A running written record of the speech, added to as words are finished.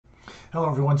Hello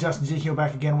everyone, Justin GQ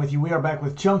back again with you. We are back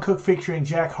with Jung Kook featuring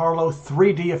Jack Harlow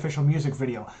 3D official music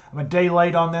video. I'm a day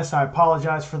late on this, I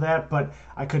apologize for that, but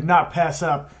I could not pass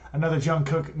up another Jung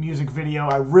Kook music video.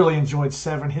 I really enjoyed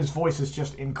 7. His voice is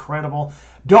just incredible.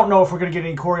 Don't know if we're going to get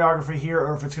any choreography here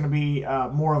or if it's going to be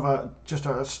more of just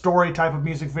a story type of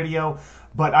music video.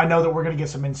 But I know that we're going to get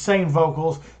some insane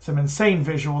vocals, some insane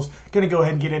visuals. Going to go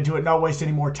ahead and get into it, not waste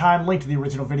any more time. Link to the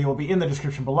original video will be in the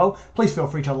description below. Please feel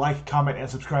free to like, comment, and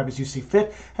subscribe as you see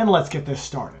fit. And let's get this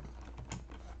started.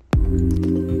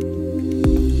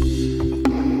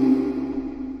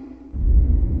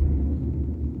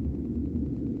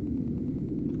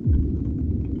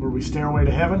 Were we Stairway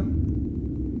to Heaven?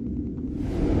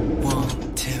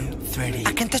 1, 2, 3.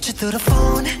 I can touch you through the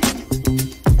phone.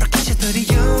 To the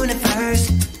universe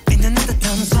in another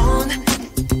time zone.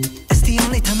 That's the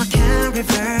only time I can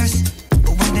reverse.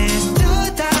 But when there's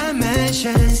 2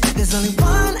 dimensions, there's only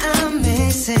one I'm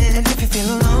missing. And if you feel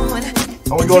alone,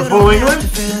 are we going full English?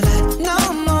 No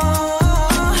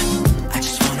more. I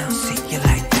just wanna see you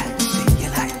like that, see you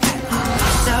like that.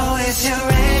 So if you're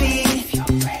ready,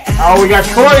 oh, we got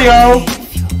choreo.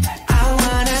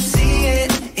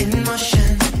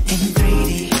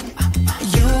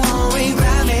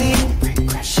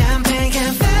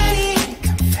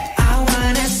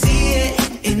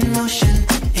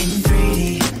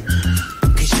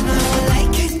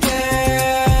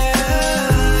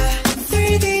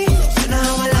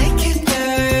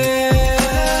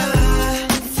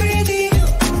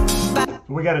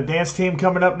 We got a dance team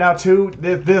coming up now too.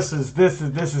 This is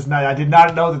nice. I did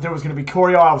not know that there was going to be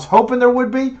choreo. I was hoping there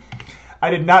would be. I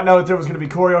did not know that there was going to be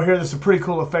choreo here. This is a pretty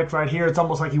cool effect right here. It's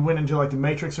almost like he went into like the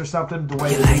Matrix or something. The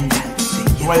way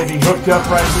that he hooked up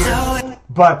right here.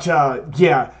 But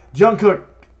yeah, Jung Kook,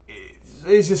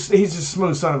 he's just a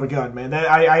smooth son of a gun, man.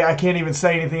 I can't even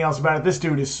say anything else about it. This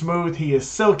dude is smooth. He is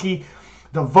silky.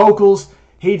 The vocals.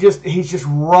 He's just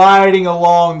riding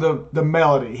along the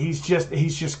melody. He's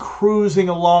just cruising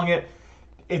along it.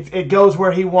 It goes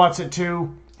where he wants it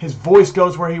to. His voice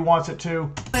goes where he wants it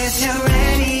to.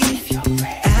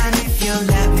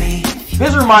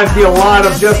 This reminds me a lot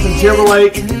of Justin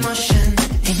Timberlake.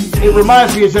 It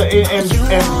reminds me of, and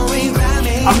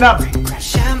I'm not.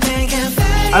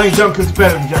 I think Jung Kook's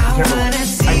better than Justin Timberlake.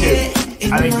 I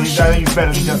do. I think he's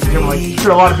better than Justin Timberlake. I'm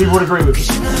sure a lot of people would agree with me.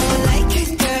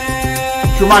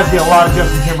 Reminds me a lot of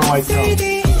Justin Timberlake though.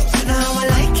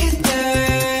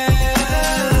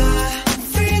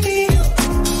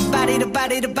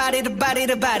 Body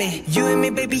to body. You and me,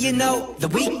 baby, you know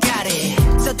that we got it.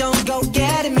 So don't go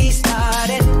getting me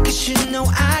started, cause you know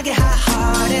I get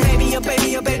hot-hearted. Baby, oh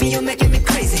baby, you're making me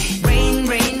crazy. Rain,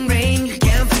 you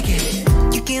can't fake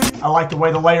it. You can't. I like the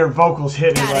way the layered vocals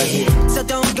hit me right here. So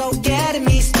don't go getting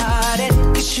me started,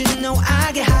 cause you know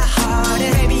I get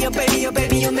hot-hearted. Baby, oh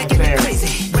baby, you're making me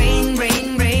crazy. Rain,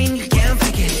 you can't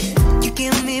fake it. You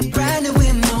give me brand new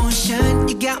emotion.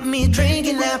 You got me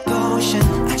drinking that potion.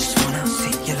 I just wanna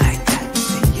see you like that,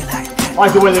 see you like that. I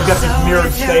like the way they've got this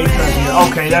mirrored stage right here.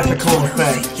 Okay, that's a cool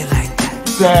effect.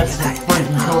 That's a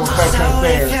freaking cool effect right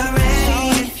there.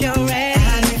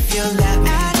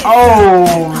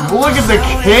 Oh, look at the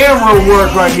camera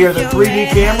work right here. The 3D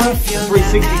camera, the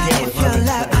 360 camera is what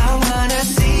I meant to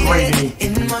say. 3D.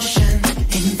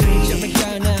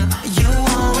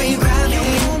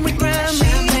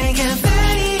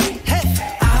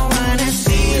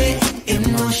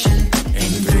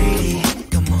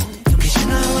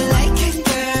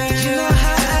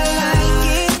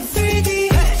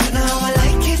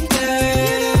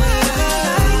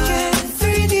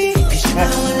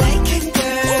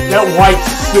 That white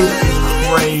suit is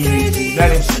crazy.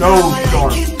 That is so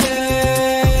sharp.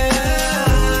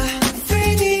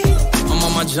 I'm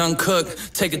on my Jung Kook.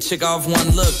 Take a chick off one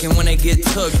look, and when they get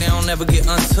took, they don't ever get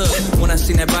untook. When I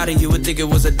seen that body, you would think it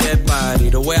was a dead body.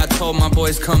 The way I told my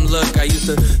boys, come look. I used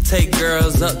to take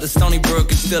girls up to Stony Brook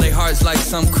and steal their hearts like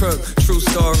some crook. True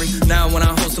story. Now when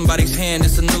I hold somebody's hand,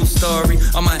 it's a new story.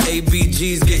 All my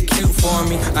ABGs get cute for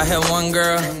me. I had one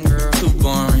girl, too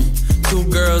boring. 2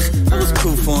 girls, that was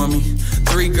cool for me.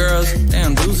 3 girls,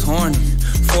 damn, dude's horny.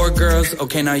 4 girls,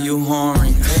 okay, now you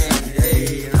whoring.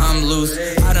 I'm loose,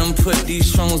 I done put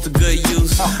these songs to good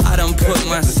use. I done put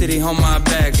my city on my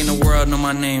back, and the world know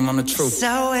my name, I'm the truth.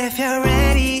 So if you're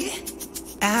ready,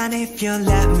 and if you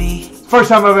let me. First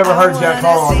time I've ever heard Jack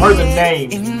Harlow. I've heard the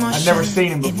name. I've never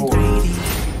seen him before.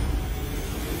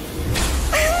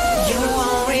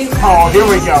 Oh, here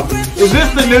we go. Is this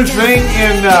the new thing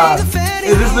in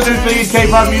Is this the new thing in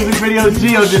K-pop music videos?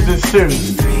 Gio did this too.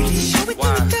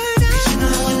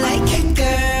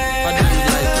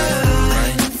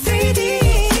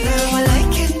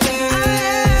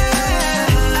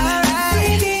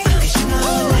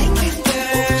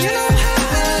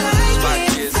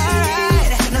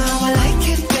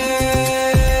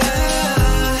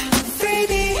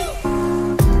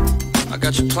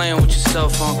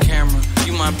 camera.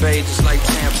 You my babe just like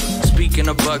Tampa. Speaking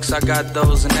of bucks, I got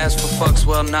those. And as for fucks,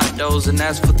 well, not those. And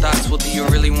as for thoughts, well, do you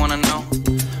really wanna know?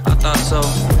 I thought so.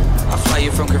 I fly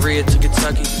you from Korea to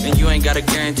Kentucky, and you ain't gotta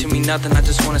guarantee me nothing. I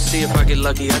just wanna see if I get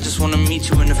lucky. I just wanna meet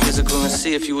you in the physical and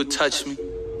see if you would touch me.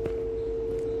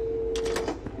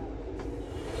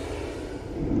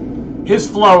 His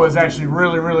flow is actually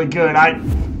really, really good. I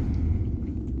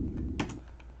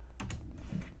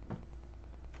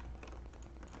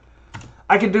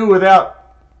could do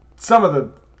without some of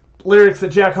the lyrics that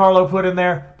Jack Harlow put in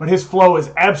there, but his flow is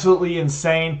absolutely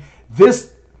insane.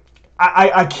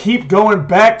 I keep going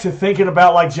back to thinking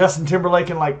about like Justin Timberlake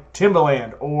and like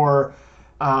Timbaland, or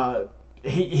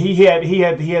he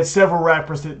had several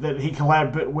rappers that he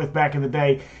collabed with back in the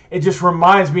day. It just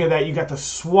reminds me of that. You got the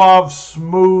suave,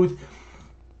 smooth,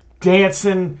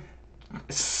 dancing,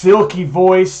 silky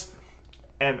voice,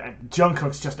 and Jung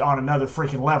Kook's just on another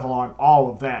freaking level on all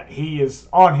of that. He is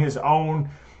on his own.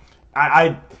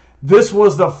 This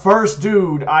was the first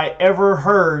dude I ever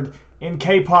heard in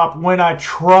K-pop when I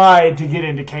tried to get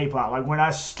into K-pop. Like when I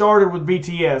started with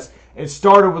BTS, it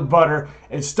started with Butter,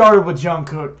 it started with Jung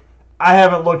Kook. I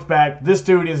haven't looked back. This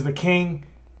dude is the king,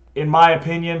 in my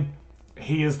opinion.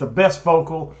 He is the best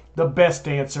vocal, the best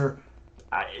dancer.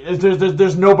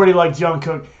 There's nobody like Jung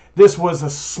Kook. This was a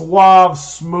suave,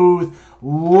 smooth,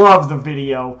 love the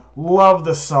video, love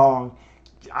the song.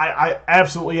 I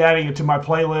absolutely adding it to my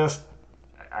playlist.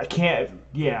 I can't,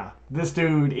 yeah, this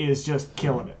dude is just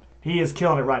killing it. He is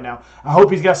killing it right now. I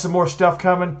hope he's got some more stuff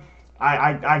coming.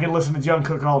 I can listen to Jung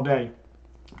Kook all day.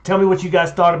 Tell me what you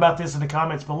guys thought about this in the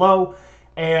comments below.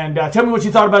 And tell me what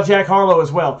you thought about Jack Harlow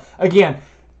as well. Again,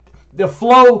 the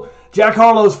flow, Jack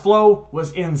Harlow's flow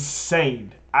was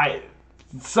insane.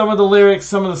 Some of the lyrics,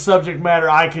 some of the subject matter,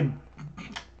 I can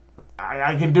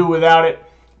do without it.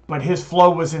 But his flow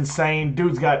was insane.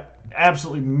 Dude's got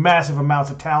absolutely massive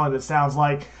amounts of talent, it sounds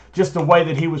like. Just the way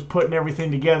that he was putting everything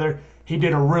together. He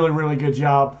did a really, really good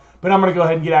job. But I'm going to go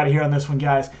ahead and get out of here on this one,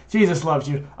 guys. Jesus loves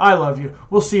you. I love you.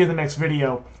 We'll see you in the next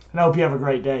video. And I hope you have a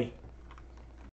great day.